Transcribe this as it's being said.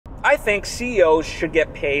I think CEOs should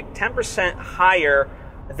get paid 10% higher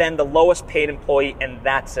than the lowest paid employee, and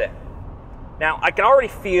that's it. Now, I can already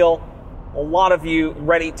feel a lot of you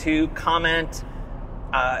ready to comment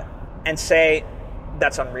and say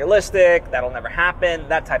that's unrealistic, that'll never happen,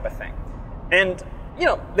 that type of thing. And, you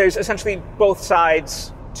know, there's essentially both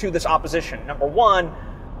sides to this opposition. Number one,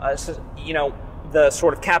 you know, the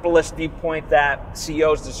sort of capitalist viewpoint that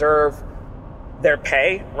CEOs deserve their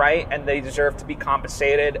pay, right? And they deserve to be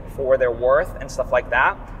compensated for their worth and stuff like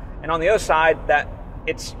that. And on the other side, that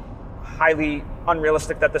it's highly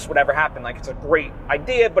unrealistic that this would ever happen. Like, it's a great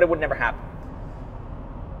idea, but it would never happen.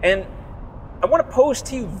 And I want to pose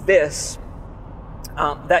to you this,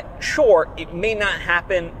 that sure, it may not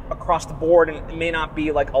happen across the board and it may not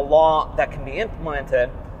be like a law that can be implemented,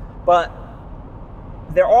 but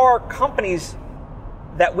there are companies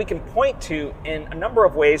that we can point to in a number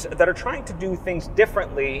of ways that are trying to do things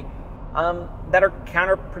differently, that are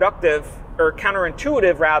counterproductive or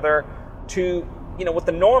counterintuitive rather to, you know, what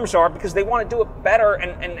the norms are, because they want to do it better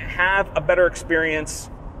and have a better experience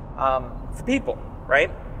for people,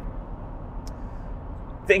 right?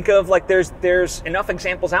 Think of like there's enough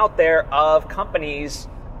examples out there of companies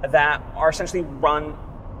that are essentially run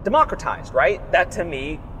democratized, right? That to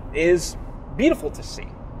me is beautiful to see,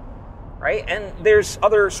 right? And there's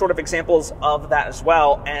other sort of examples of that as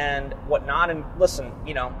well and whatnot. And listen,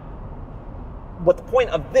 you know, what the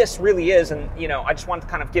point of this really is, and, you know, I just wanted to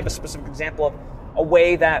kind of give a specific example of a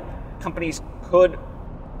way that companies could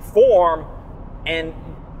form and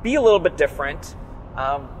be a little bit different,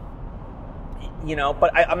 you know,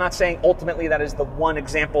 but I'm not saying ultimately that is the one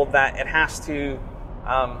example that it has to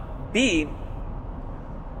be.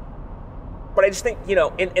 But I just think, you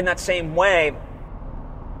know, in that same way,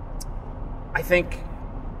 I think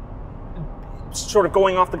sort of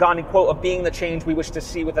going off the Gandhi quote of being the change we wish to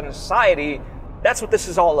see within a society, that's what this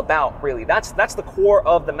is all about, really. That's the core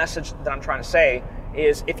of the message that I'm trying to say,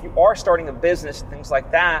 is if you are starting a business, things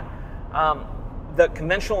like that, the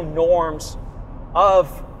conventional norms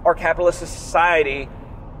of our capitalist society,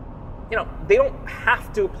 you know, they don't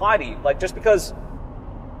have to apply to you. Like, just because,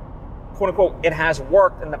 quote unquote, it has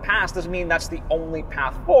worked in the past doesn't mean that's the only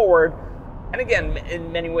path forward. And again,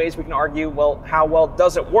 in many ways we can argue, well, how well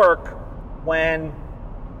does it work when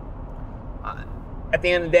at the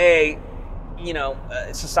end of the day, you know,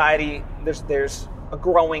 society, there's a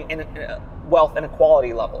growing wealth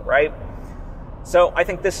inequality level, right? So I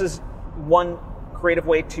think this is one creative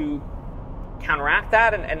way to counteract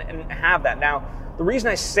that and have that. Now, the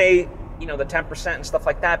reason I say, you know, the 10% and stuff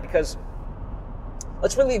like that, because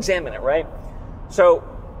let's really examine it, right? So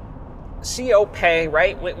CEO pay,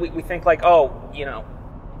 right? We think like, oh, you know,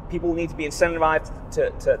 people need to be incentivized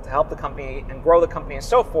to help the company and grow the company and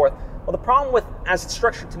so forth. Well, the problem with, as it's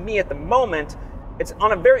structured to me at the moment, it's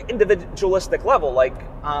on a very individualistic level. Like,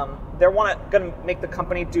 they're going to make the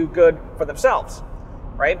company do good for themselves,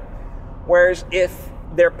 right? Whereas if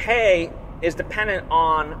their pay is dependent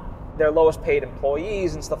on their lowest paid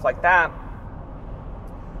employees and stuff like that,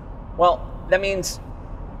 well, that means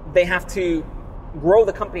they have to grow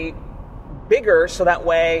the company bigger so that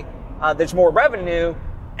way there's more revenue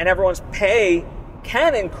and everyone's pay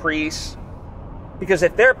can increase, because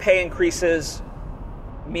if their pay increases,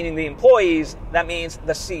 meaning the employees, that means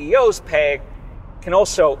the CEO's pay can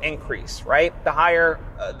also increase, right? The higher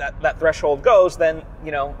that threshold goes, then,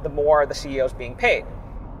 you know, the more the CEO's being paid.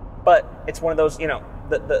 But it's one of those, you know,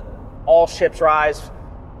 the all ships rise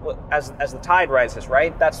as the tide rises,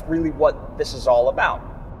 right? That's really what this is all about.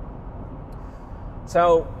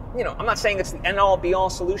 So, you know, I'm not saying it's the end-all,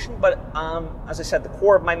 be-all solution, but as I said, the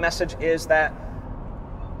core of my message is that,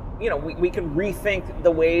 you know, we can rethink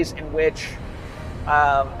the ways in which,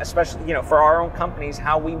 especially, you know, for our own companies,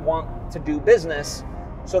 how we want to do business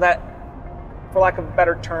so that, for lack of a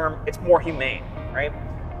better term, it's more humane, right?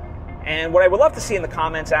 And what I would love to see in the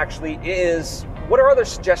comments actually is, what are other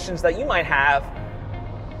suggestions that you might have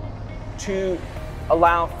to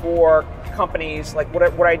allow for companies, like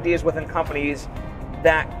what ideas within companies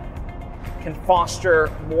that can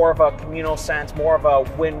foster more of a communal sense, more of a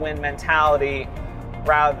win-win mentality,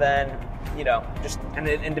 rather than, you know, just an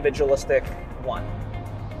individualistic one.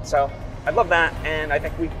 So I'd love that, and I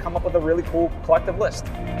think we've come up with a really cool collective list.